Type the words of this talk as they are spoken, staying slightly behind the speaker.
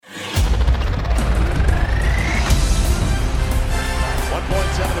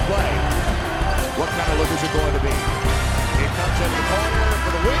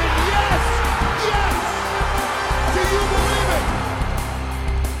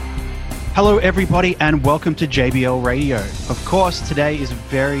Hello, everybody, and welcome to JBL Radio. Of course, today is a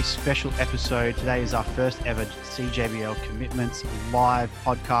very special episode. Today is our first ever CJBL Commitments live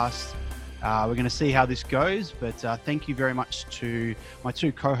podcast. We're going to see how this goes, but thank you very much to my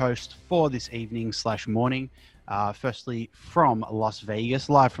two co-hosts for this evening / morning. Firstly, from Las Vegas,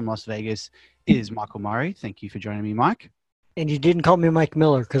 live from Las Vegas, is Michael Murray. Thank you for joining me, Mike. And you didn't call me Mike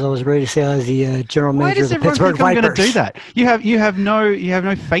Miller because I was ready to say I was the general manager of the Pittsburgh Vipers. Why does everyone think I'm going to do that? You have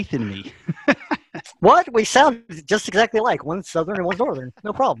no faith in me. What? We sound just exactly alike. One's Southern and one's Northern.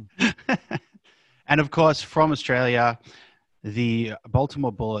 No problem. And of course, from Australia, the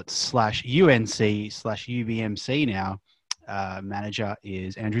Baltimore Bullets / UNC / UBMC now manager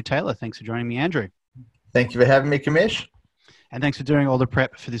is Andrew Taylor. Thanks for joining me, Andrew. Thank you for having me, Commish. And thanks for doing all the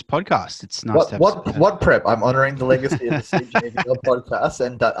prep for this podcast. It's nice to have what prep? I'm honouring the legacy of the CJBL podcast,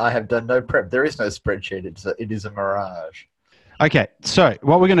 and I have done no prep. There is no spreadsheet. It is a mirage. Okay, so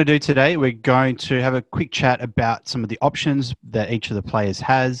what we're going to do today, we're going to have a quick chat about some of the options that each of the players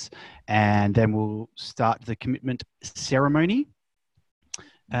has, and then we'll start the commitment ceremony.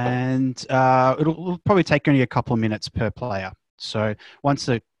 And it'll probably take only a couple of minutes per player. So once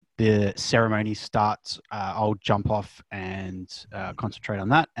the ceremony starts, I'll jump off and concentrate on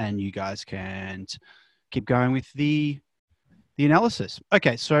that, and you guys can keep going with the analysis.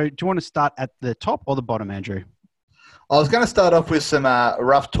 Okay, so do you want to start at the top or the bottom, Andrew? I was going to start off with some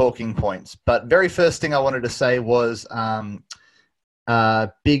rough talking points, but very first thing I wanted to say was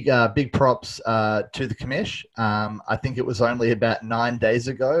big props to the commish. I think it was only about 9 days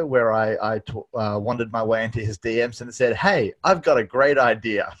ago where I wandered my way into his DMs and said, "Hey, I've got a great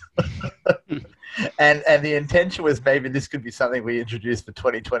idea." and the intention was maybe this could be something we introduced for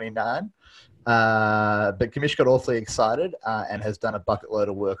 2029. But Commish got awfully excited and has done a bucket load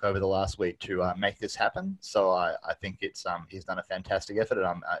of work over the last week to make this happen. So I think he's done a fantastic effort,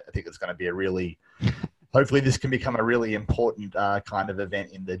 and I think it's going to be hopefully this can become a really important kind of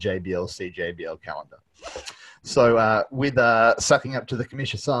event in the JBL CJBL calendar. So with sucking up to the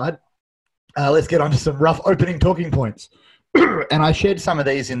Commish side, let's get on to some rough opening talking points. And I shared some of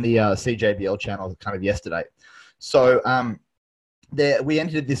these in the CJBL channel kind of yesterday. So we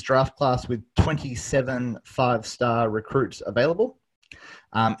entered this draft class with 27 5-star recruits available.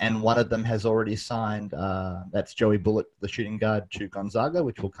 And one of them has already signed, that's Joey Bullock, the shooting guard, to Gonzaga,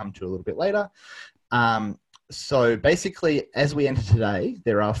 which we'll come to a little bit later. So basically, as we enter today,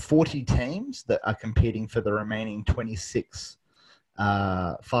 there are 40 teams that are competing for the remaining 26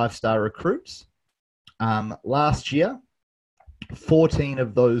 5-star recruits. Last year, 14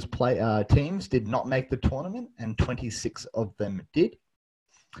 of those teams did not make the tournament, and 26 of them did.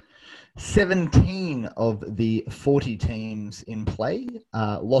 17 of the 40 teams in play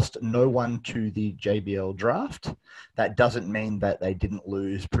lost no one to the JBL draft. That doesn't mean that they didn't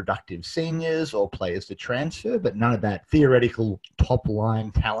lose productive seniors or players to transfer, but none of that theoretical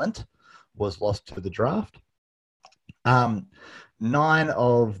top-line talent was lost to the draft. 9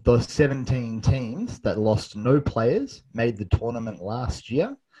 of the 17 teams that lost no players made the tournament last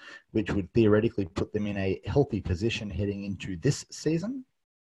year, which would theoretically put them in a healthy position heading into this season.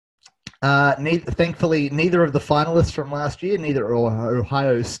 Thankfully, neither of the finalists from last year, neither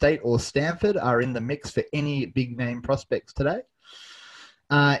Ohio State or Stanford, are in the mix for any big-name prospects today.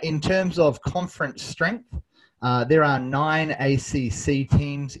 In terms of conference strength, there are 9 ACC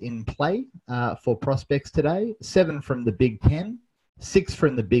teams in play for prospects today, 7 from the Big Ten, 6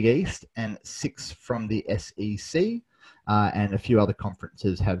 from the Big East, and 6 from the SEC. And a few other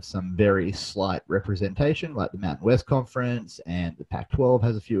conferences have some very slight representation, like the Mountain West Conference, and the Pac-12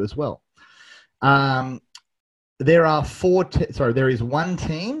 has a few as well. There is one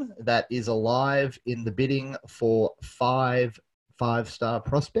team that is alive in the bidding for 5 5-star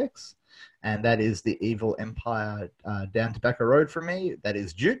prospects, and that is the Evil Empire down Tobacco Road from me. That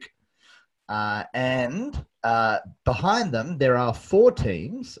is Duke. And behind them, there are 4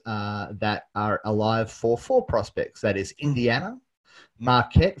 teams that are alive for 4 prospects. That is Indiana,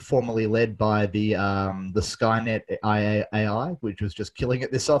 Marquette, formerly led by the Skynet AI, which was just killing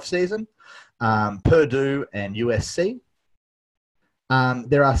it this offseason, Purdue, and USC.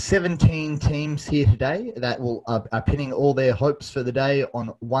 There are 17 teams here today that are pinning all their hopes for the day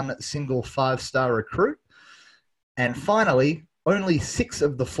on one single 5-star recruit. And finally, only 6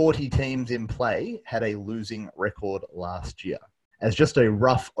 of the 40 teams in play had a losing record last year, as just a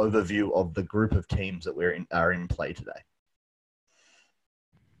rough overview of the group of teams that are in play today.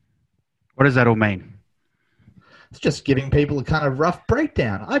 What does that all mean? It's just giving people a kind of rough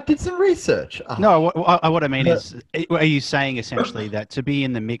breakdown. I did some research. No, what I mean is, are you saying essentially that to be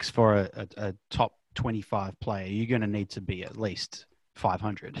in the mix for a top 25 player, you're going to need to be at least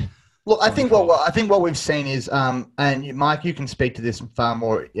 500? Look, I going think forward? what we've seen is, and Mike, you can speak to this far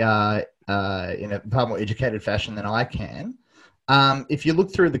more in a far more educated fashion than I can. If you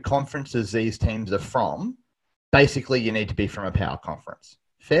look through the conferences these teams are from, basically you need to be from a power conference.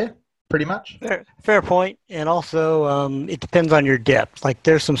 Fair, pretty much. Fair point. And also, it depends on your depth. Like,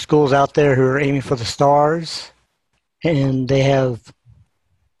 there's some schools out there who are aiming for the stars, and they have,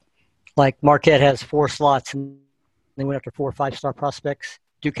 like, Marquette has 4 slots, and they went after 4 or 5-star prospects.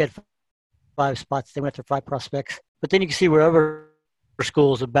 Duke had 5 spots. They went after 5 prospects. But then you can see where other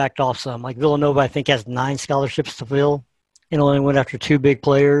schools have backed off some. Like Villanova, I think, has 9 scholarships to fill and only went after 2 big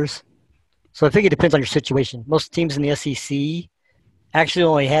players. So I think it depends on your situation. Most teams in the SEC actually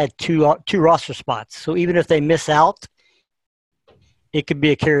only had two roster spots. So even if they miss out, it could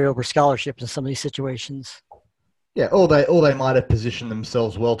be a carryover scholarship in some of these situations. Yeah, or they might have positioned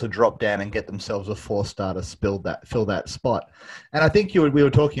themselves well to drop down and get themselves a 4-star to fill that spot. And I think we were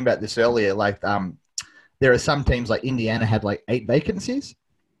talking about this earlier. Like, there are some teams like Indiana had like 8 vacancies.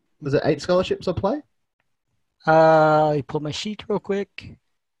 Was it 8 scholarships on play? I pull my sheet real quick.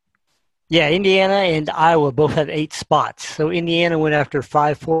 Yeah, Indiana and Iowa both have 8 spots. So Indiana went after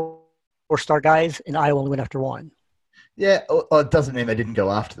 5 4-star guys, and Iowa only went after 1. Yeah, it doesn't mean they didn't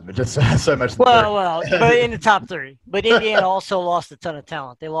go after them. It just so much. Well, but in the top 3. But Indiana also lost a ton of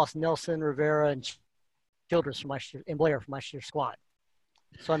talent. They lost Nelson, Rivera, and Childress from last year, and Blair from last year's squad.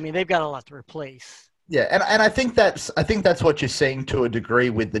 So I mean, they've got a lot to replace. Yeah, and I think that's what you're seeing to a degree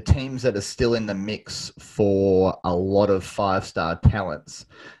with the teams that are still in the mix for a lot of 5-star talents.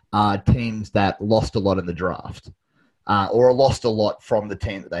 Teams that lost a lot in the draft. Or lost a lot from the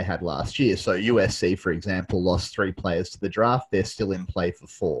team that they had last year. So USC, for example, lost 3 players to the draft. They're still in play for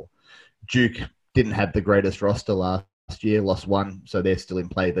 4. Duke didn't have the greatest roster last year, lost 1, so they're still in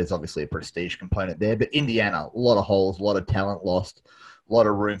play. There's obviously a prestige component there. But Indiana, a lot of holes, a lot of talent lost, a lot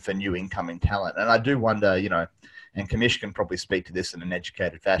of room for new incoming talent. And I do wonder, and Kamish can probably speak to this in an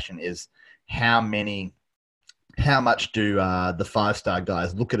educated fashion, is how much do the 5-star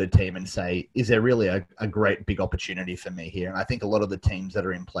guys look at a team and say, is there really a great big opportunity for me here? And I think a lot of the teams that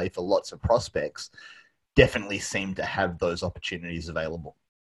are in play for lots of prospects definitely seem to have those opportunities available.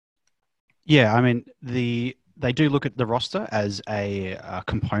 Yeah, I mean, they do look at the roster as a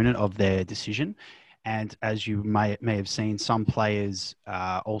component of their decision. And as you may have seen, some players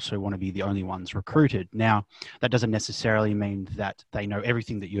also want to be the only ones recruited. Now, that doesn't necessarily mean that they know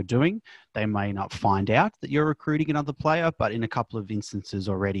everything that you're doing. They may not find out that you're recruiting another player, but in a couple of instances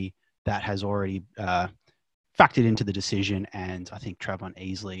already, that has already factored into the decision. And I think Travon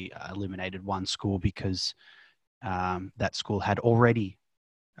easily eliminated one school because that school had already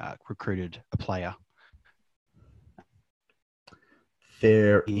recruited a player.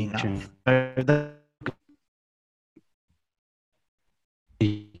 Fair enough.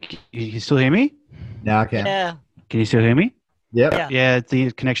 You still hear me? Now I can. Yeah. Can you still hear me? Yep. Yeah,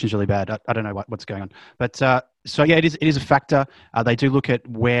 the connection's really bad. I don't know what's going on. But so yeah, it is a factor. They do look at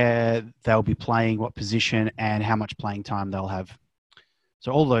where they'll be playing, what position, and how much playing time they'll have.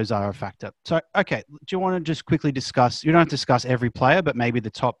 So all those are a factor. So, okay, do you want to just quickly discuss, you don't have to discuss every player, but maybe the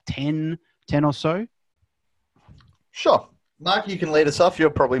top 10 or so? Sure. Mark, you can lead us off.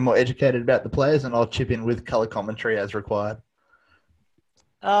 You're probably more educated about the players, and I'll chip in with color commentary as required.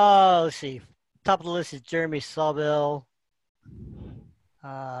 Let's see. Top of the list is Jeremy Sobel.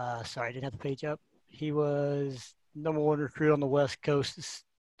 Sorry, I didn't have the page up. He was #1 recruit on the West Coast.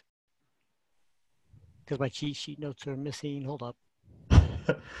 Because my cheat sheet notes are missing. Hold up.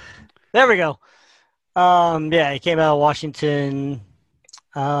 There we go. Yeah, he came out of Washington.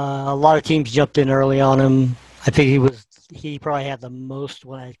 A lot of teams jumped in early on him. I think he probably had the most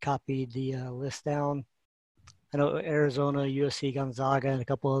when I copied the list down. I know Arizona, USC, Gonzaga, and a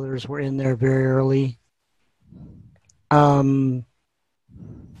couple others were in there very early.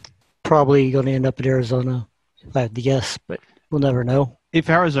 Probably going to end up at Arizona, if I had to guess, but we'll never know. If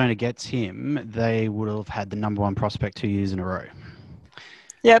Arizona gets him, they would have had the #1 prospect 2 years in a row.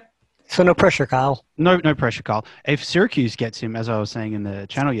 Yep. So no pressure, Kyle. No pressure, Kyle. If Syracuse gets him, as I was saying in the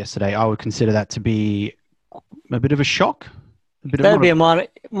channel yesterday, I would consider that to be a bit of a shock. That'd be a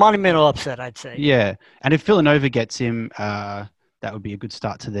monumental upset, I'd say. Yeah. And if Villanova gets him, that would be a good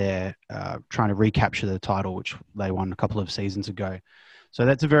start to their trying to recapture the title, which they won a couple of seasons ago. So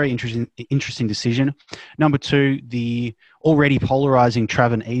that's a very interesting decision. Number 2, the already polarizing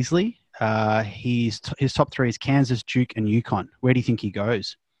Travon Easley. His top 3 is Kansas, Duke, and UConn. Where do you think he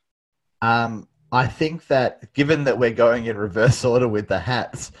goes? I think that given that we're going in reverse order with the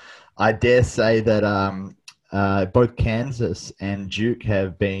hats, I dare say that both Kansas and Duke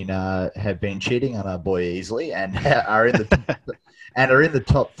have been cheating on our boy Easley and are in the and are in the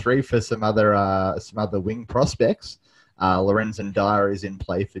top 3 for some other wing prospects. Lorenzen Dyer is in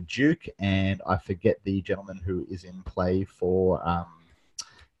play for Duke, and I forget the gentleman who is in play for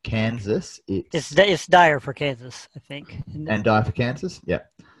Kansas. It's Dyer for Kansas, I think. And Dyer for Kansas? Yeah.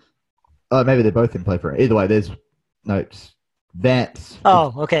 Oh, maybe they're both in play for it. Either way, there's notes. Vance.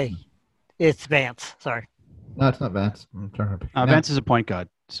 Oh, okay. It's Vance. Sorry. No, it's not Vance. I'm trying to. No. Vance is a point guard.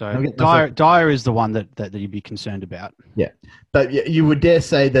 So Dyer is the one that you'd be concerned about. Yeah, but you would dare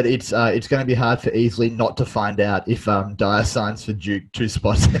say that it's going to be hard for Easley not to find out if Dyer signs for Duke 2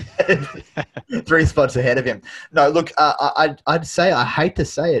 spots ahead, 3 spots ahead of him. No, look, I'd say, I hate to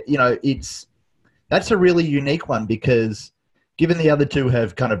say it, that's a really unique one because given the other 2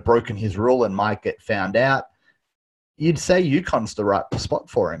 have kind of broken his rule and might get found out, you'd say UConn's the right spot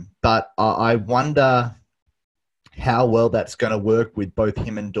for him. But I wonder how well that's going to work with both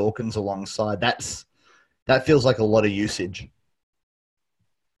him and Dawkins alongside. That feels like a lot of usage.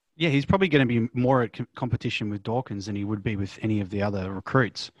 Yeah, he's probably going to be more at competition with Dawkins than he would be with any of the other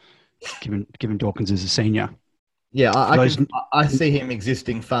recruits, given Dawkins is a senior. Yeah, I see him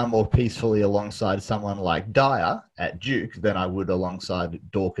existing far more peacefully alongside someone like Dyer at Duke than I would alongside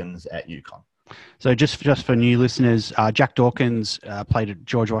Dawkins at UConn. So just for new listeners, Jack Dawkins played at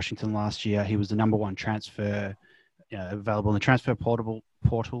George Washington last year. He was the number 1 transfer available in the transfer portal.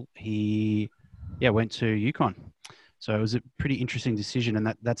 He went to UConn. So it was a pretty interesting decision,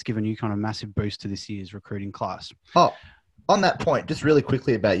 and that's given UConn a massive boost to this year's recruiting class. Oh, on that point, just really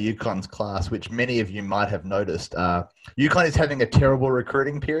quickly about UConn's class, which many of you might have noticed, UConn is having a terrible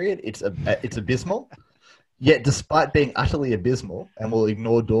recruiting period. It's abysmal. Yet, despite being utterly abysmal, and we'll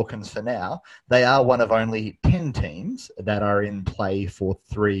ignore Dawkins for now, they are one of only 10 teams that are in play for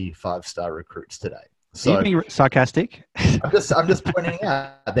 3 5-star recruits today. So, are you being sarcastic? I'm just pointing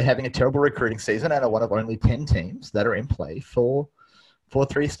out they're having a terrible recruiting season and are one of only 10 teams that are in play for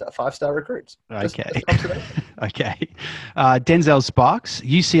 5-star recruits. Okay. Okay. Denzel Sparks,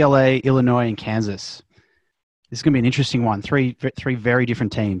 UCLA, Illinois, and Kansas. This is going to be an interesting one. Three very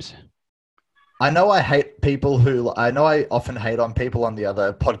different teams. I know I often hate on people on the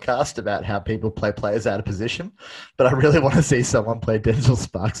other podcast about how people play players out of position, but I really want to see someone play Denzel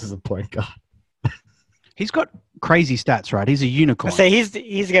Sparks as a point guard. He's got crazy stats, right? He's a unicorn. So he's the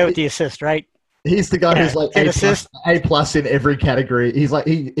guy with the assist, right? He's the guy who's like A plus in every category. He's like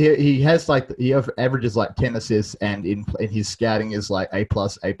he averages like 10 assists, and in his scouting is like A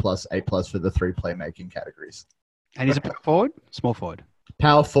plus for the 3 playmaking categories. And he's a power forward, small forward,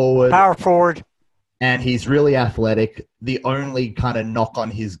 power forward, and he's really athletic. The only kind of knock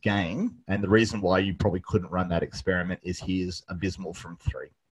on his game, and the reason why you probably couldn't run that experiment, is he is abysmal from 3.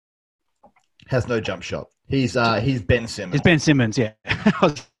 Has no jump shot. He's Ben Simmons. He's Ben Simmons, yeah.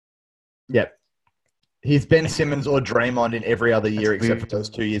 Yep. He's Ben Simmons or Draymond in every other year except for those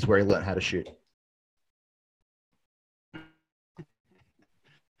 2 years where he learned how to shoot.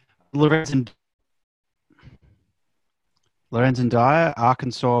 Lorenzen Dyer,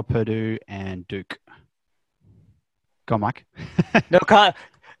 Arkansas, Purdue, and Duke. Go on, Mike. No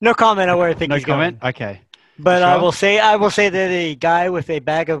comment on where I think he's going. Okay. But sure? I will say that a guy with a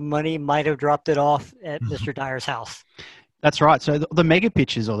bag of money might have dropped it off at Mr. Dyer's house. That's right. So the mega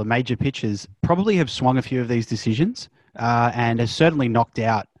pitchers or the major pitchers probably have swung a few of these decisions and has certainly knocked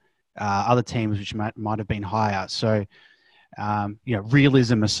out other teams which might have been higher. So,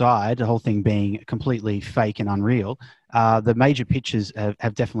 realism aside, the whole thing being completely fake and unreal, the major pitchers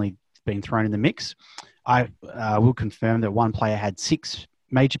have definitely been thrown in the mix. I will confirm that one player had 6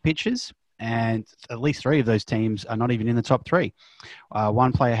 major pitchers, and at least 3 of those teams are not even in the top 3.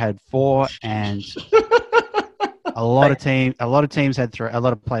 One player had 4, and a lot of teams had 3. A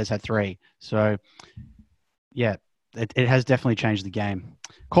lot of players had 3. So, yeah, it has definitely changed the game.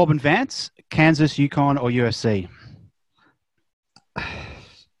 Corbin Vance, Kansas, UConn, or USC?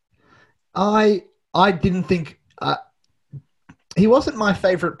 I didn't think he wasn't my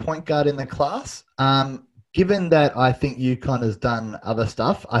favorite point guard in the class. Given that I think UConn has done other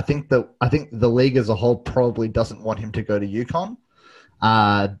stuff, I think the league as a whole probably doesn't want him to go to UConn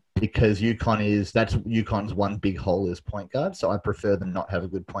because UConn's one big hole is point guard. So I prefer them not have a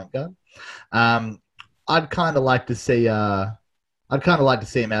good point guard. I'd kind of like to see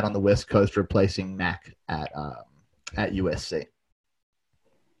him out on the West Coast replacing Mac at USC.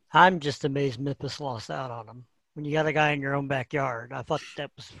 I'm just amazed Memphis lost out on him. When you got a guy in your own backyard, I thought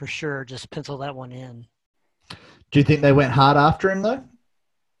that was for sure. Just pencil that one in. Do you think they went hard after him, though?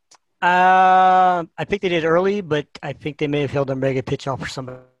 I think they did early, but I think they may have held a mega pitch off for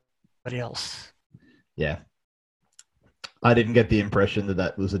somebody else. Yeah. I didn't get the impression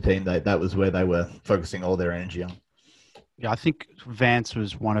that was a team that was where they were focusing all their energy on. Yeah, I think Vance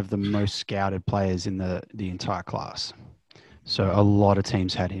was one of the most scouted players in the entire class. So a lot of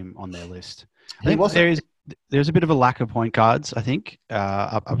teams had him on their list. I think there's a bit of a lack of point guards, I think,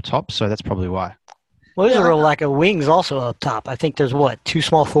 up top. So that's probably why. Well, there's a real lack of wings also up top. I think there's, 2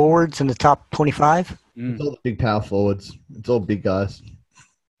 small forwards in the top 25? It's all the big power forwards. It's all big guys.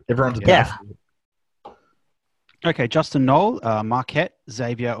 Everyone's a power forward. Okay, Justin Knoll, Marquette,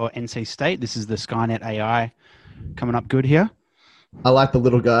 Xavier, or NC State. This is the Skynet AI coming up good here. I like the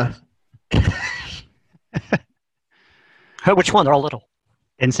little guy. Which one? They're all little.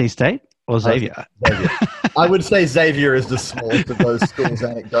 NC State or Xavier? Xavier. I would say Xavier is the smallest of those schools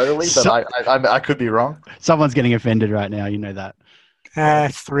anecdotally, but I could be wrong. Someone's getting offended right now. You know that.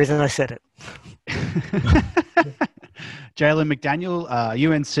 That's the reason I said it. Jalen McDaniel,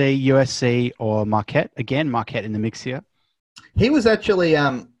 UNC, USC, or Marquette. Again, Marquette in the mix here. He was actually,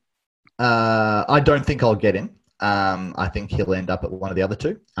 I don't think I'll get him. I think he'll end up at one of the other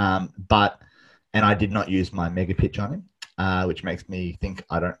two. And I did not use my mega pitch on him, which makes me think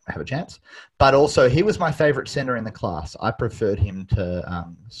I don't have a chance. But also, he was my favorite center in the class. I preferred him to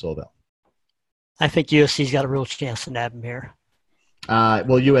Sorvell. I think USC's got a real chance to nab him here.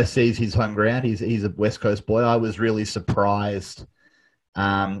 Well, USC's his home ground. He's a West Coast boy. I was really surprised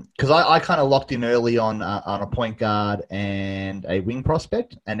because I kind of locked in early on a point guard and a wing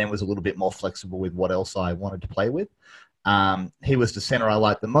prospect, and then was a little bit more flexible with what else I wanted to play with. He was the center I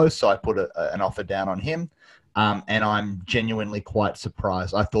liked the most, so I put an offer down on him, and I'm genuinely quite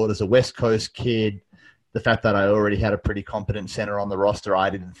surprised. I thought as a West Coast kid, the fact that I already had a pretty competent center on the roster,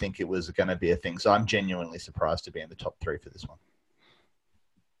 I didn't think it was going to be a thing. So I'm genuinely surprised to be in the top 3 for this one.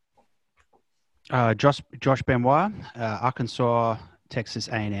 Josh Benoit, Arkansas, Texas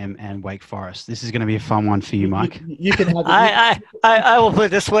A&M, and Wake Forest. This is going to be a fun one for you, Mike. You can have I will put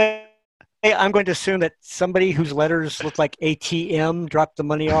it this way. I'm going to assume that somebody whose letters look like ATM dropped the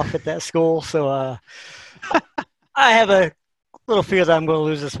money off at that school. So I have a little fear that I'm going to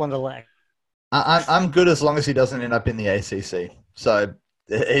lose this one to leg. I'm good as long as he doesn't end up in the ACC. So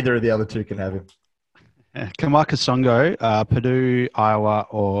either of the other two can have him. Kamaka Songo, Purdue, Iowa,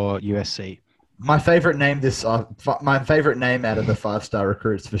 or USC. My favorite name out of the 5-star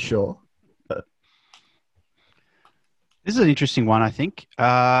recruits for sure. This is an interesting one, I think.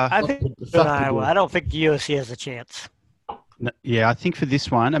 I think Iowa. I don't think USC has a chance. Yeah, I think for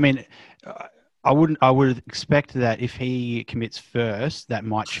this one, I mean, I would expect that if he commits first, that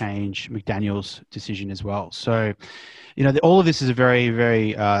might change McDaniel's decision as well. So, all of this is a very,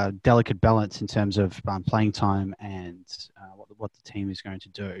 very delicate balance in terms of playing time and what the team is going to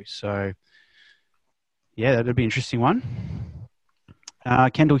do. So, yeah, that'd be an interesting one.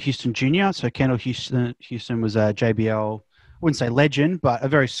 Kendall Houston Jr. So Kendall Houston was a JBL, I wouldn't say legend, but a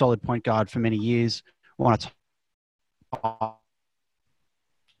very solid point guard for many years. Won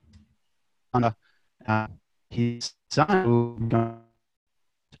a his son.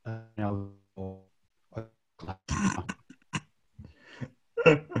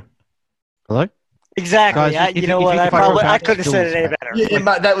 Hello? Exactly. Guys, I couldn't have said it any better.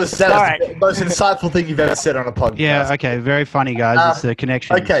 Yeah, that was the most insightful thing you've ever said on a podcast. Yeah, okay. Very funny, guys. It's the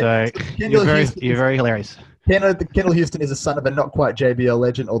connection. Okay. So you're very hilarious. Kendall Houston is the son of a not quite JBL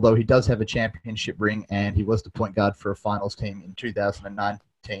legend, although he does have a championship ring, and he was the point guard for a finals team in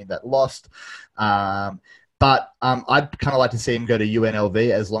 2019 that lost. But I'd kind of like to see him go to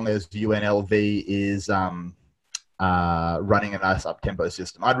UNLV as long as UNLV is running a nice up-tempo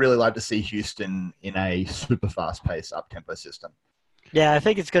system. I'd really like to see Houston in a super fast-paced up-tempo system. Yeah, I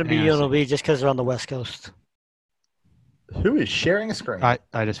think it's going to be UNLV just because they're on the West Coast. Who is sharing a screen? I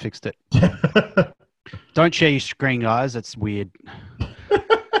just fixed it. Don't share your screen, guys. That's weird.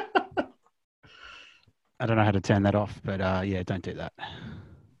 I don't know how to turn that off, but yeah, don't do that.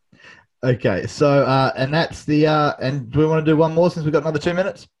 Okay, so and that's the and do we want to do one more since we've got another 2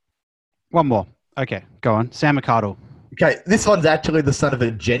 minutes? One more. Okay, go on. Sam McArdle. Okay, this one's actually the son of a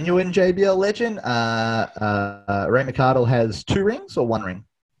genuine JBL legend. Ray McArdle has 2 rings or 1 ring?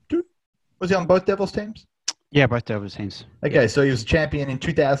 2? Was he on both Devils teams? Yeah, both Devils teams. Okay, so he was a champion in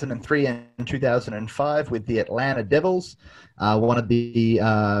 2003 and 2005 with the Atlanta Devils. One of the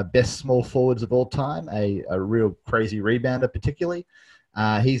best small forwards of all time, a real crazy rebounder particularly.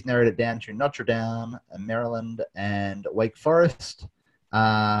 He's narrowed it down to Notre Dame, Maryland, and Wake Forest.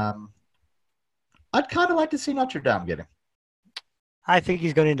 I'd kind of like to see Notre Dame get him. I think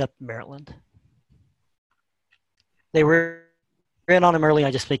he's going to end up in Maryland. They were in on him early.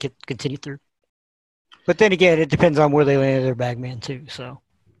 I just think it continued through. But then again, it depends on where they landed their bagman too. So,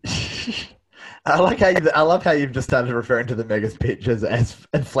 I love how you've just started referring to the Megas pitch as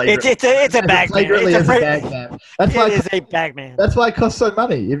flagrant. It's a bag man. Flagrantly as a bag man. That's why it is a bag man. That's why it costs so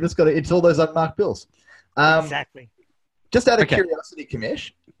money. You've just got to. It's all those unmarked bills. Exactly. Just out of curiosity,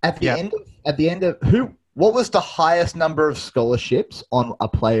 Kamish, at the end of what was the highest number of scholarships on a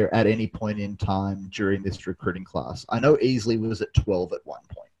player at any point in time during this recruiting class? I know Easley was at 12 at one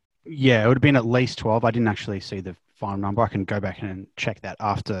point. Yeah, it would have been at least 12. I didn't actually see the final number. I can go back and check that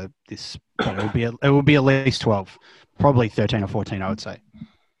after this. But it would be at least 12, probably 13 or 14, I would say.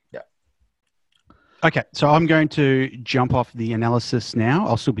 Yeah. Okay, so I'm going to jump off the analysis now.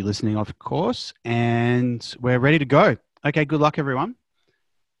 I'll still be listening, of course, and we're ready to go. Okay, good luck, everyone.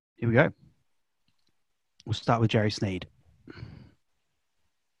 Here we go. We'll start with Jerry Sneed.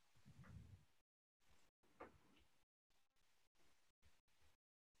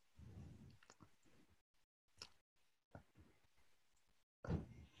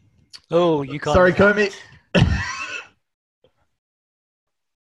 Oh, you caught Sorry, that. Comey.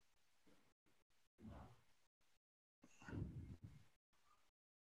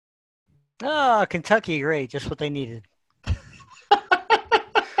 Oh, Kentucky, great. Just what they needed.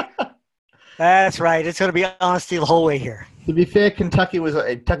 That's right. It's going to be honesty the whole way here. To be fair,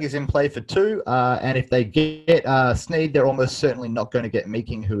 Kentucky's in play for 2, and if they get Sneed, they're almost certainly not going to get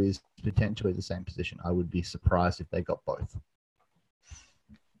Meeking, who is potentially the same position. I would be surprised if they got both.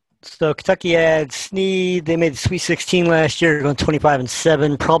 So Kentucky had Sneed. They made the Sweet 16 last year, going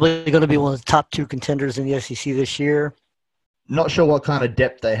 25-7. Probably going to be one of the top 2 contenders in the SEC this year. Not sure what kind of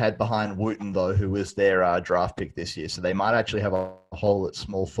depth they had behind Wooten, though, who was their draft pick this year. So they might actually have a hole at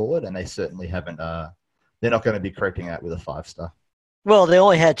small forward, and they certainly haven't. They're not going to be creeping out with a 5-star. Well, they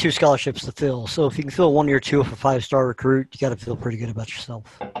only had 2 scholarships to fill. So if you can fill 1 or 2 with a 5-star recruit, you got to feel pretty good about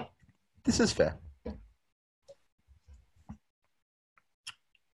yourself. This is fair.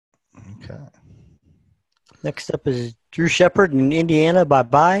 Okay. Next up is Drew Shepard in Indiana.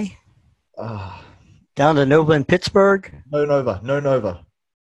 Bye-bye. Down to Nova in Pittsburgh. No Nova.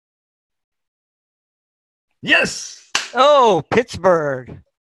 Yes! Oh, Pittsburgh.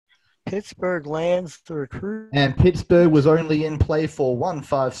 Pittsburgh lands the recruit. And Pittsburgh was only in play for 1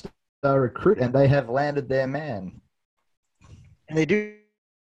 5-star recruit, and they have landed their man. And they do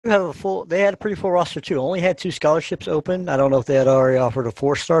have they had a pretty full roster too. Only had 2 scholarships open. I don't know if they had already offered a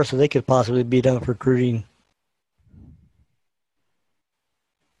 4-star, so they could possibly be done for recruiting.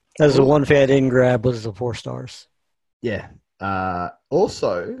 As the one fan didn't grab was the 4 stars. Yeah.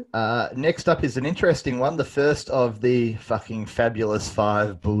 Also, next up is an interesting one. The first of the fucking fabulous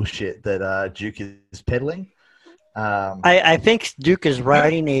 5 bullshit that Duke is peddling. I think Duke is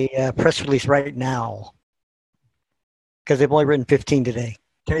writing a press release right now because they've only written 15 today.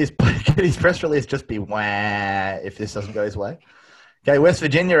 Can his press release just be wah if this doesn't go his way? Okay, West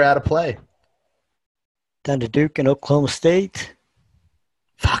Virginia out of play. Down to Duke and Oklahoma State.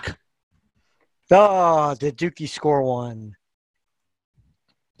 Fuck. Oh, did Dookie score 1?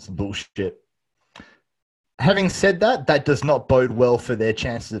 Some bullshit. Having said that, that does not bode well for their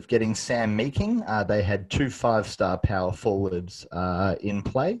chances of getting Sam Meeking. They had 2 5-star power forwards in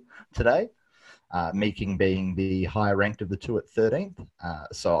play today. Meeking being the higher ranked of the 2 at 13th.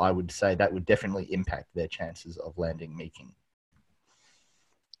 So I would say that would definitely impact their chances of landing Meeking.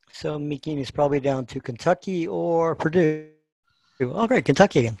 So Meeking is probably down to Kentucky or Purdue. Oh, great.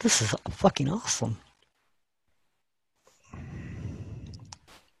 Kentucky again. This is fucking awesome.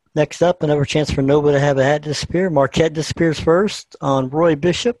 Next up, another chance for Nova to have a hat disappear. Marquette disappears first on Roy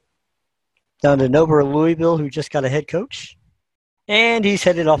Bishop. Down to Nova or Louisville, who just got a head coach. And he's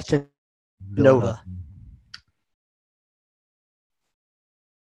headed off to Nova.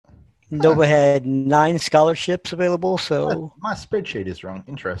 Nova had 9 scholarships available, so... My spreadsheet is wrong.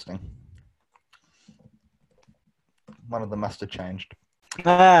 Interesting. One of them must have changed.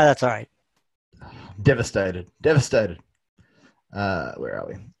 That's all right. Devastated. Where are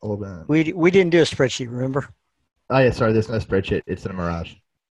we? Auburn. We didn't do a spreadsheet, remember? Oh, yeah, sorry, there's no spreadsheet. It's a mirage.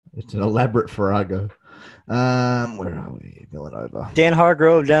 It's an elaborate farrago. Where are we? Villanova. Dan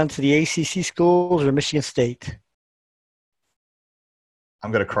Hargrove down to the ACC schools or Michigan State?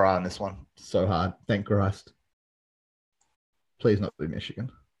 I'm going to cry on this one. So hard. Thank Christ. Please not be Michigan.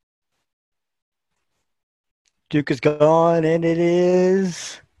 Duke is gone, and it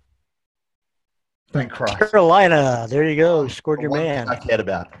is... Thank Christ. Carolina. There you go. Scored your man. I cared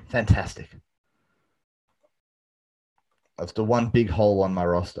about. Fantastic. That's the one big hole on my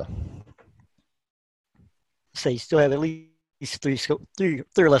roster. So you still have at least three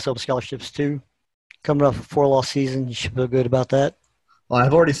or less open scholarships too. Coming off a 4-loss season, you should feel good about that. Well,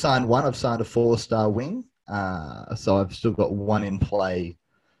 I've already signed one. I've signed a 4-star wing. So I've still got 1 in play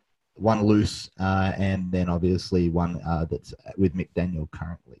one loose, and then obviously one that's with McDaniel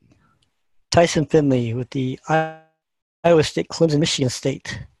currently. Tyson Finley with the Iowa State, Clemson, Michigan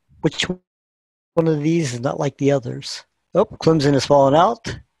State. Which one of these is not like the others? Oh, Clemson has fallen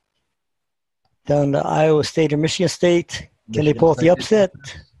out. Down to Iowa State or Michigan State. Can they pull off the upset?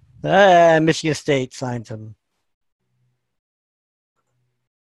 Michigan State signs him.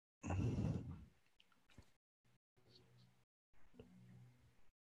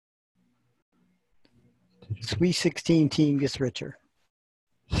 Sweet 16 team gets richer.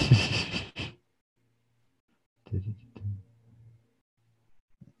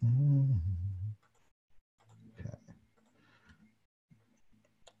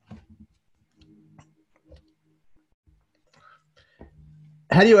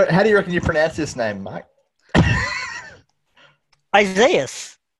 How do you reckon you pronounce this name, Mike? Isaiah.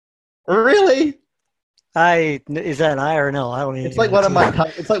 Really? Is that an I or no? I don't even. It's like one of my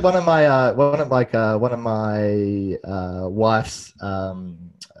wife's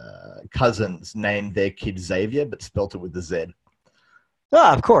cousins named their kid Xavier, but spelt it with the Z.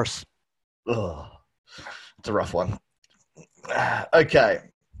 Ah, of course. Ugh. It's a rough one. Okay.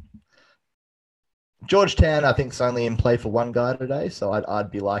 Georgetown, I think, is only in play for one guy today, so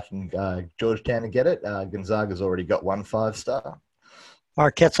I'd be liking Georgetown to get it. Gonzaga's already got 1 5-star.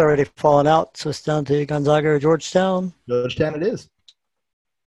 Marquette's already fallen out, so it's down to Gonzaga or Georgetown. Georgetown it is.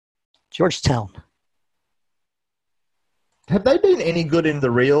 Georgetown. Have they been any good in the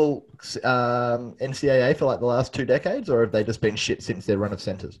real NCAA for like the last 2 decades, or have they just been shit since their run of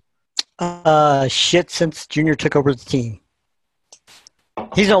centers? Shit since Junior took over the team.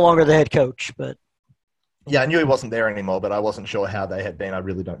 He's no longer the head coach, but... Yeah, I knew he wasn't there anymore, but I wasn't sure how they had been. I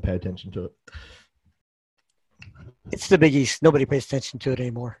really don't pay attention to it. It's the Big East. Nobody pays attention to it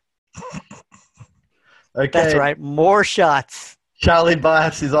anymore. Okay. That's right. More shots. Charlie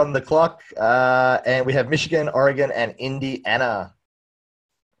Bias is on the clock, and we have Michigan, Oregon, and Indiana.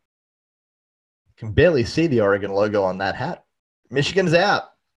 Can barely see the Oregon logo on that hat. Michigan's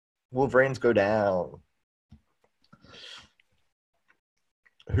out. Wolverines go down.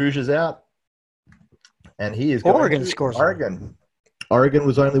 Hoosiers out. And he is going Oregon to scores. Oregon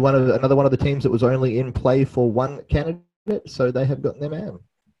was only another one of the teams that was only in play for one candidate, so they have gotten their man.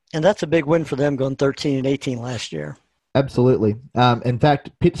 And that's a big win for them, going 13-18 last year. Absolutely. In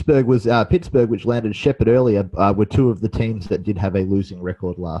fact, Pittsburgh, which landed Shepherd earlier, were 2 of the teams that did have a losing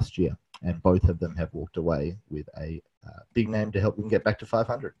record last year, and both of them have walked away with a big name to help them get back to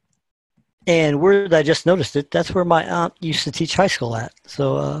 500. And where I just noticed it, that's where my aunt used to teach high school at.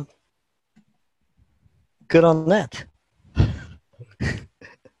 So good on that.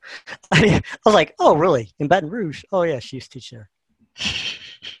 I was like, oh, really? In Baton Rouge? Oh, yeah, she used to teach there.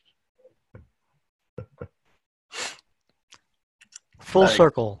 Full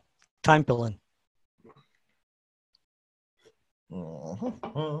circle. Time filling.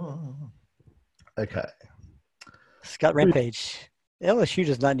 Okay. Scott Rampage. LSU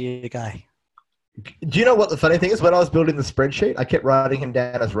does not need a guy. Do you know what the funny thing is? When I was building the spreadsheet, I kept writing him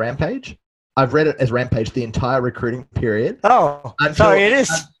down as Rampage. I've read it as Rampage the entire recruiting period. Oh, sorry, it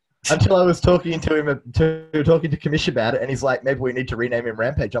is. Until I was talking to him, talking to Commish about it, and he's like, maybe we need to rename him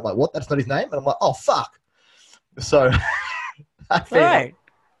Rampage. I'm like, what? That's not his name? And I'm like, oh, fuck. So, right.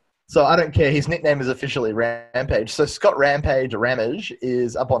 So I don't care. His nickname is officially Rampage. So Scott Rampage, Ramage,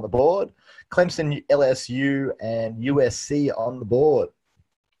 is up on the board. Clemson, LSU, and USC on the board.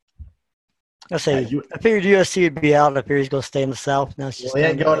 I figured USC would be out. I figured he's going to stay in the South. Now it's just he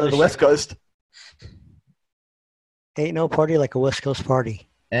ain't going to the West Coast. Ain't no party like a West Coast party.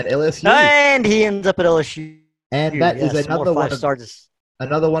 And LSU. And he ends up at LSU. And that is another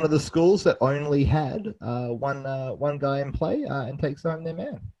one of the schools that only had one guy in play and takes home their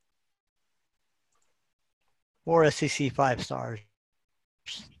man. More SEC 5 stars.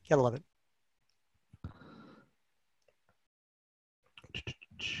 Gotta love it.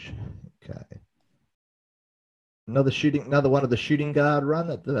 Okay. Another one of the shooting guard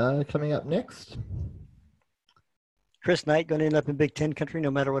run coming up next. Chris Knight going to end up in Big Ten country no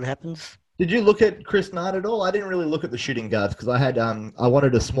matter what happens. Did you look at Chris Knight at all? I didn't really look at the shooting guards because I had I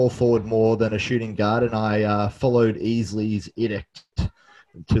wanted a small forward more than a shooting guard, and I followed Easley's edict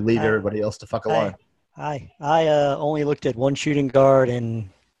to leave everybody else to fuck alone. I only looked at one shooting guard, and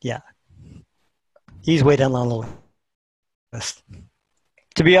yeah, he's way down on the list.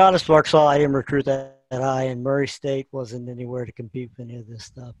 To be honest, Arkansas, I didn't recruit that high, and Murray State wasn't anywhere to compete with any of this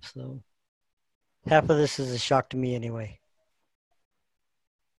stuff. So half of this is a shock to me anyway.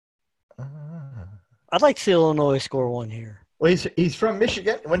 I'd like to see Illinois score one here. Well, he's from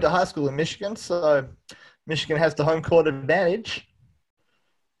Michigan. Went to high school in Michigan, so Michigan has the home court advantage.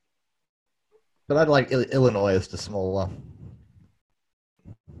 But I'd like Illinois as the smaller.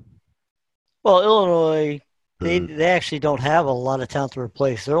 Well, Illinois, they actually don't have a lot of talent to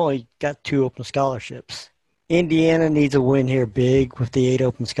replace. They're only got 2 open scholarships. Indiana needs a win here big with the 8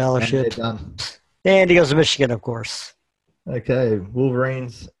 open scholarships. And they're done. And he goes to Michigan, of course. Okay,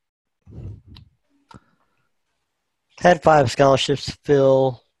 Wolverines. Had 5 scholarships.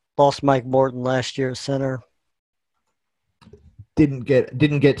 Phil lost Mike Morton last year at center. Didn't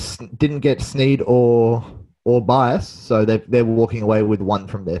get Snead or Bias, so they're walking away with 1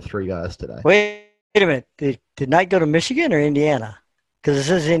 from their 3 guys today. Wait a minute. Did Knight go to Michigan or Indiana? Because it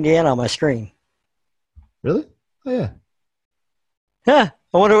says Indiana on my screen. Really? Oh yeah. Huh.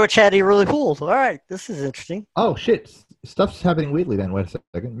 I wonder which hat he really pulled. All right, this is interesting. Oh shit! Stuff's happening weirdly. Then wait a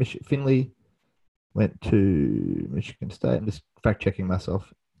second. Finley went to Michigan State. I'm just fact checking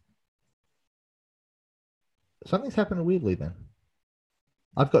myself. Something's happened weirdly then.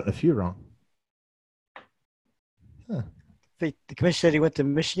 I've gotten a few wrong. Huh. The commission said he went to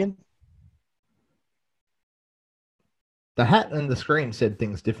Michigan. The hat and the screen said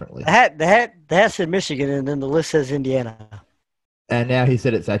things differently. The hat said Michigan, and then the list says Indiana. And now he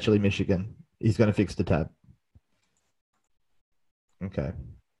said it's actually Michigan. He's going to fix the tab. Okay.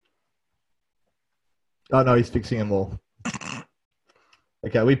 Oh no, he's fixing them all.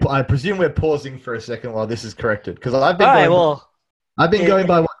 Okay, I presume we're pausing for a second while this is corrected because I've been going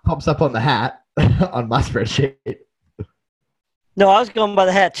by what pops up on the hat on my spreadsheet. No, I was going by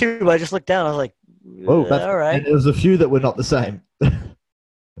the hat too, but I just looked down. I was like, "Oh, all right." And there was a few that were not the same.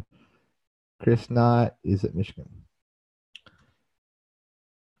 Chris Knight is at Michigan.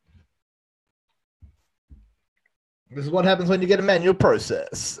 This is what happens when you get a manual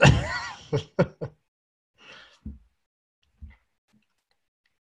process.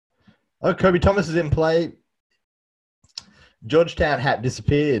 Oh, Kobe Thomas is in play. Georgetown hat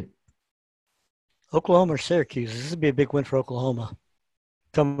disappeared. Oklahoma or Syracuse. This would be a big win for Oklahoma.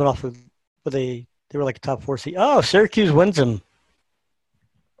 Coming off of they were like a top 4 seed. Oh, Syracuse wins them.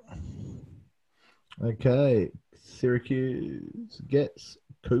 Okay. Syracuse gets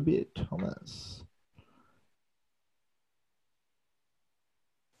Kobe Thomas.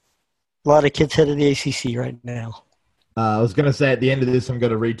 A lot of kids headed the ACC right now. I was going to say at the end of this, I'm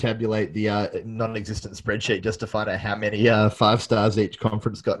going to retabulate the non-existent spreadsheet just to find out how many 5 stars each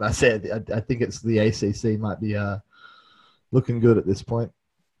conference got. And I said, I think it's the ACC might be looking good at this point.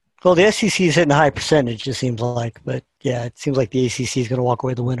 Well, the SEC is hitting a high percentage, it seems like. But, yeah, it seems like the ACC is going to walk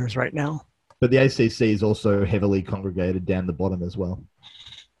away the winners right now. But the ACC is also heavily congregated down the bottom as well.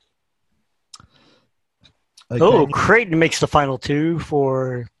 Okay. Oh, Creighton makes the final 2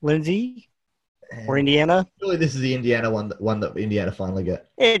 for Lindsay or Indiana. Really, this is the Indiana one that Indiana finally get.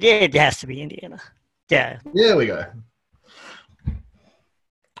 It has to be Indiana. Yeah. There we go.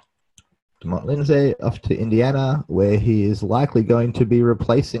 DeMont Lindsay off to Indiana, where he is likely going to be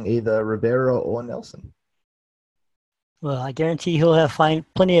replacing either Rivera or Nelson. Well, I guarantee he'll have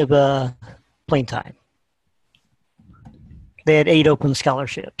plenty of playing time. They had 8 open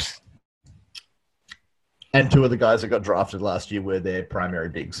scholarships. And 2 of the guys that got drafted last year were their primary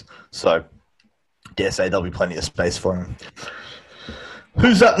bigs. So, dare say there'll be plenty of space for him.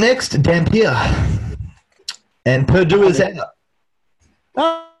 Who's up next? Dampier. And Purdue is out.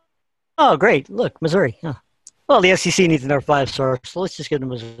 Oh, great. Look, Missouri. Huh. Well, the SEC needs another 5 stars, so let's just get to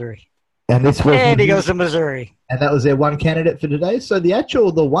Missouri. And he goes to Missouri. And that was their one candidate for today. So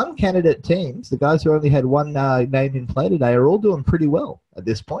the one candidate teams, the guys who only had one name in play today, are all doing pretty well at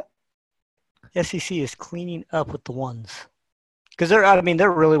this point. SEC is cleaning up with the ones. Because there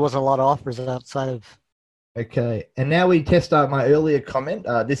really wasn't a lot of offers outside of. Okay, and now we test out my earlier comment.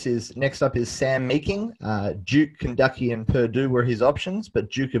 Next up is Sam Meeking. Duke, Kentucky, and Purdue were his options,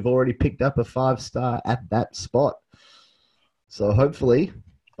 but Duke have already picked up a 5-star at that spot. So hopefully,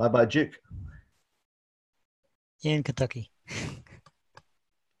 bye-bye Duke. In Kentucky.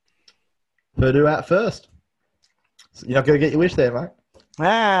 Purdue out first. So you're not going to get your wish there, mate.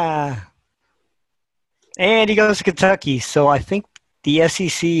 And he goes to Kentucky. So I think the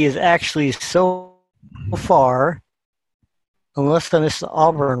SEC is actually so far, unless I missed the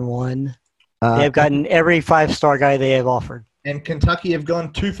Auburn one, they have gotten every 5-star guy they have offered. And Kentucky have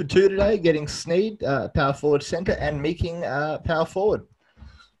gone 2 for 2 today, getting Snead, power forward center, and Meeking, power forward.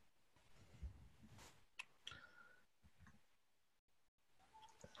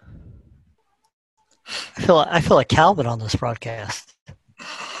 I feel like Calvin on this broadcast.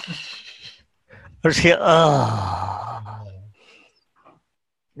 I just hear,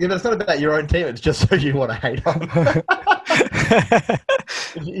 Yeah, but it's not about your own team. It's just so you want to hate on.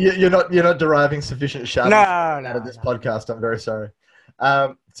 You're not deriving sufficient sharpness out of this podcast. I'm very sorry.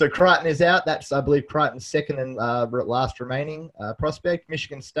 So Crichton is out. That's, I believe, Crichton's second and last remaining prospect.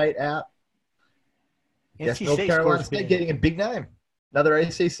 Michigan State out. Guess North Carolina State getting a big name. Another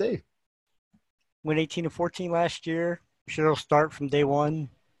ACC. Went 18-14 last year. Sure, it'll start from day one.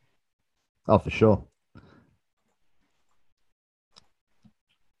 Oh, for sure.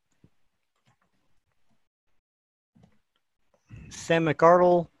 Sam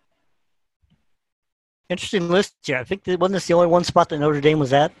McArdle. Interesting list here. I think wasn't this the only one spot that Notre Dame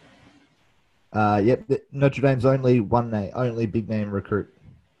was at? Yep. Notre Dame's only big name recruit.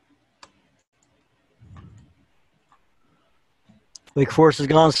 Wake Forest has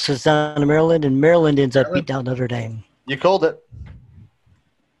gone since down to Maryland, and Maryland ends up beat down Notre Dame. You called it.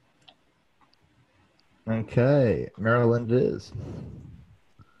 Okay, Maryland it is.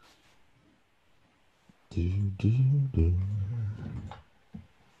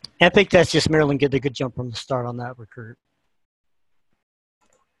 I think that's just Maryland getting a good jump from the start on that recruit.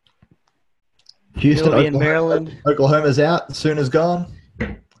 Houston, in Maryland. Oklahoma's out. Sooner's gone.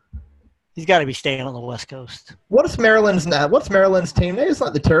 He's got to be staying on the West Coast. What's Maryland's team name? It's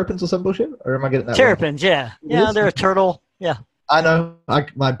like the Terrapins or some bullshit? Or am I getting that Terrapins, wrong? yeah. Yeah, they're a turtle. Yeah. I know.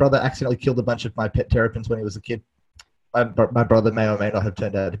 My brother accidentally killed a bunch of my pet terrapins when he was a kid. My brother may or may not have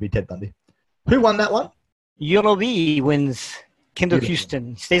turned out to be Ted Bundy. Who won that one? UNLV wins. Kendall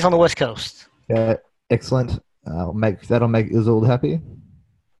Houston stays on the West Coast. Yeah, excellent. That'll make us all happy.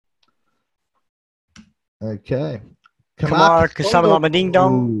 Okay. Kamar Kasamalama Ding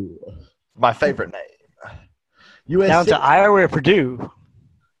Dong. My favorite name. USC. Down to Iowa or Purdue.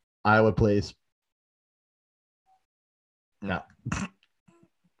 Iowa, please. No.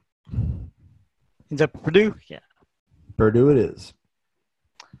 Is that Purdue? Yeah. Purdue it is.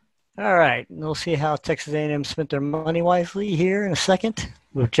 All right. And we'll see how Texas A&M spent their money wisely here in a second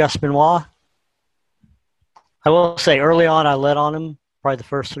with Just Benoit. I will say early on I led on him, probably the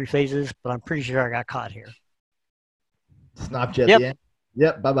first three phases, but I'm pretty sure I got caught here. Snapped you at the end.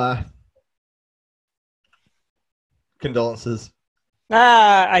 Yep, bye-bye. Condolences.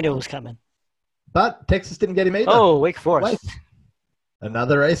 I knew it was coming. But Texas didn't get him either. Oh, Wake Forest.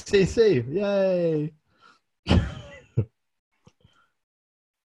 Another ACC. Yay.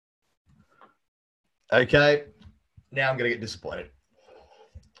 Okay. Now I'm going to get disappointed.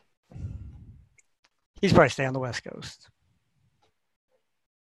 He's probably staying on the West Coast.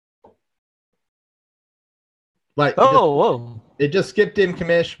 Wait. Whoa. It just skipped him,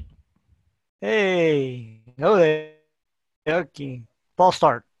 Kamish. Hey. Oh, there. Okay. False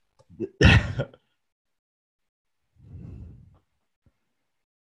start.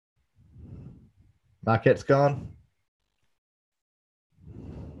 Marquette's gone.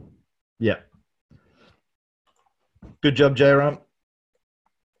 Yep. Good job, J-Rump.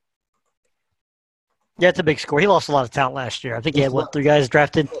 Yeah, it's a big score. He lost a lot of talent last year. I think he had, 3 guys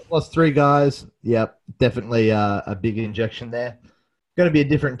drafted? Lost 3 guys. Yep. Definitely a big injection there. Going to be a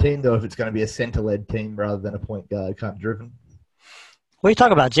different team, though, if it's going to be a center-led team rather than a point guard kind of driven. What are you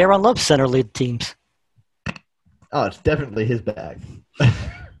talking about? J-Ron loves center-led teams. Oh, it's definitely his bag.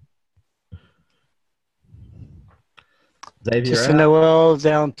 Xavier Just Noel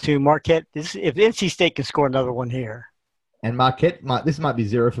down to Marquette. If NC State can score another one here. And Marquette, this might be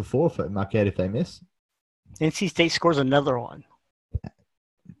 0 for 4 for Marquette if they miss. NC State scores another one. Yep.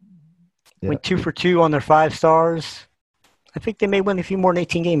 Went 2 for 2 on their 5 stars. I think they may win a few more than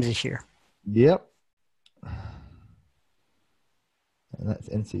 18 games this year. Yep. And that's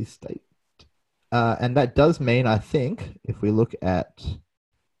NC State. And that does mean, I think, if we look at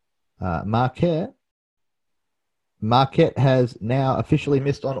Marquette has now officially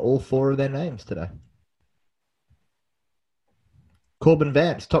missed on all 4 of their names today. Corbin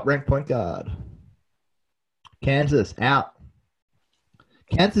Vance, top-ranked point guard. Kansas, out.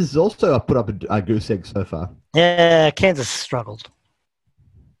 Kansas has also put up a goose egg so far. Yeah, Kansas struggled.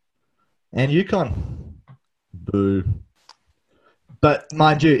 And UConn. Boo. But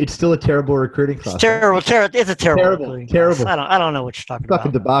mind you, it's still a terrible recruiting class. It's terrible. It's a terrible recruiting class. I don't know what you're talking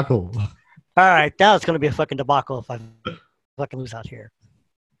fucking about. Debacle. All right, now it's going to be a fucking debacle if I fucking lose out here.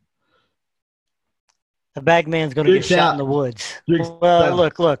 The bag man's going to get shot in the woods. Well,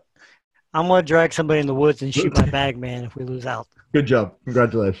 look. I'm going to drag somebody in the woods and shoot my bag man if we lose out. Good job.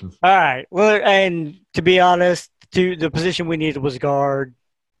 Congratulations. All right. Well, and to be honest, the position we needed was guard.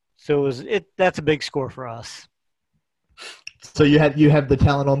 So that's a big score for us. So you have the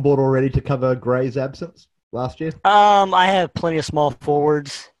talent on board already to cover Gray's absence last year? I have plenty of small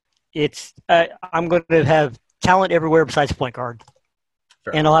forwards. I'm going to have talent everywhere besides point guard.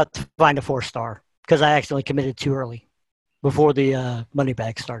 Fair. And I'll have to find a 4-star because I accidentally committed too early before the money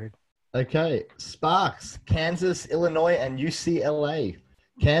bag started. Okay. Sparks, Kansas, Illinois, and UCLA.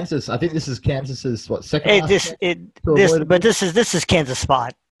 Kansas. I think this is Kansas's second. Hey, last game this is Kansas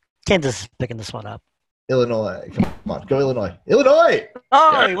spot. Kansas is picking this one up. Illinois. Come on, go Illinois. Illinois.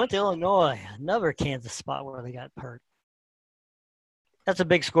 Oh, he went to Illinois. Another Kansas spot where they got hurt. That's a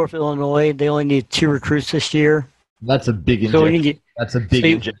big score for Illinois. They only need 2 recruits this year. That's a big injection. That's a big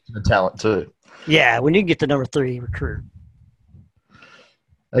injection of talent too. Yeah, when you get the number 3 recruit.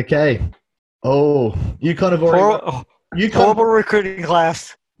 Okay. Oh, UConn have already. Horrible recruiting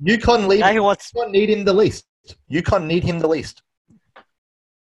class. UConn need him the least. UConn need him the least.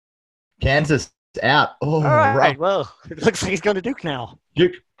 Kansas out. Oh, all right. Rough. Well, it looks like he's going to Duke now.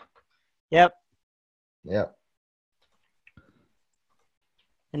 Duke. Yep. Yep.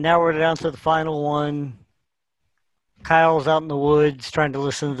 And now we're down to the final one. Kyle's out in the woods trying to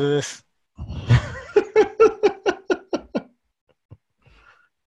listen to this.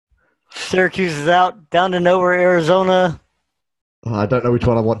 Syracuse is out, down to nowhere, Arizona. Oh, I don't know which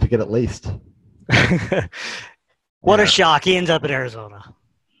one I want to get at least. What a shock. He ends up in Arizona.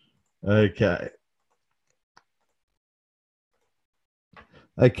 Okay.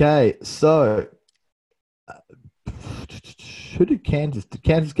 Okay, so who did Kansas? Did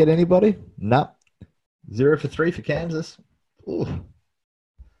Kansas get anybody? No. 0 for 3 for Kansas. Ooh.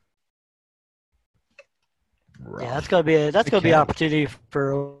 Yeah, that's gonna be an opportunity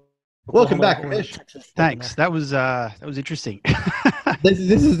for. Welcome back, Mish. Thanks. That was interesting. This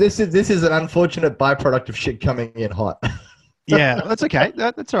is an unfortunate byproduct of shit coming in hot. Yeah, that's okay.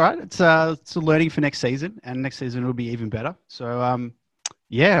 That's all right. It's a learning for next season, and next season will be even better. So,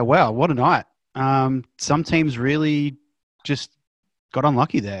 yeah, wow, what a night. Some teams really just got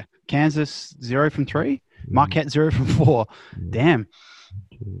unlucky there. Kansas 0 from 3, Marquette 0 from 4. Damn.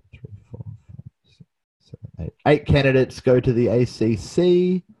 1, 2, 3, 4, 5, 6, 7, 8. 8 candidates go to the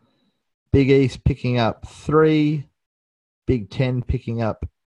ACC. Big East picking up 3. Big Ten picking up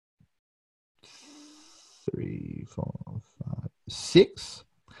 3, 4, 5, 6.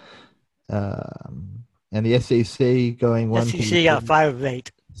 And the SEC going 1. SEC got 5 of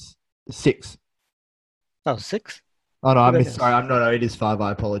 8. 6. Oh, 6? Oh, no, I missed. Sorry, no, it is 5.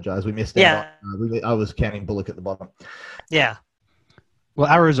 I apologize. We missed out. Yeah. I was counting Bullock at the bottom. Yeah.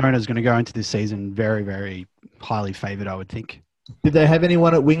 Well, Arizona is going to go into this season very, very highly favored, I would think. Did they have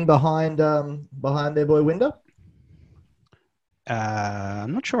anyone at wing behind their boy Winder?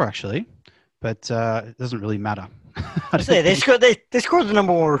 I'm not sure actually, but it doesn't really matter. They scored the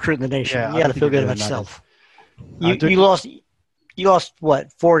number 1 recruit in the nation. Yeah, you got to feel good about yourself. You lost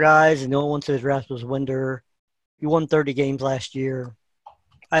what, 4 guys, and the only one to the draft was Winder. You won 30 games last year.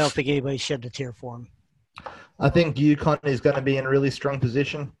 I don't think anybody shed a tear for him. I think UConn is going to be in a really strong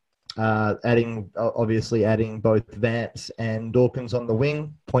position. Adding both Vance and Dawkins on the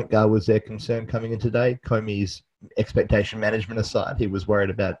wing. Point guard was their concern coming in today. Comey's expectation management aside, he was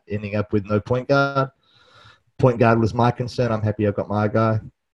worried about ending up with no point guard. Point guard was my concern. I'm happy I've got my guy.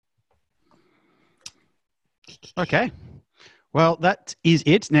 Okay. Well, that is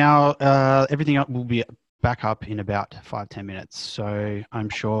it. Now, everything else will be back up in about 5-10 minutes. So I'm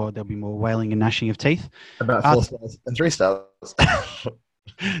sure there'll be more wailing and gnashing of teeth. About 4 stars and 3 stars.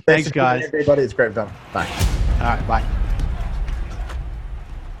 Thanks, guys. Everybody, it's great fun. Bye. All right, bye.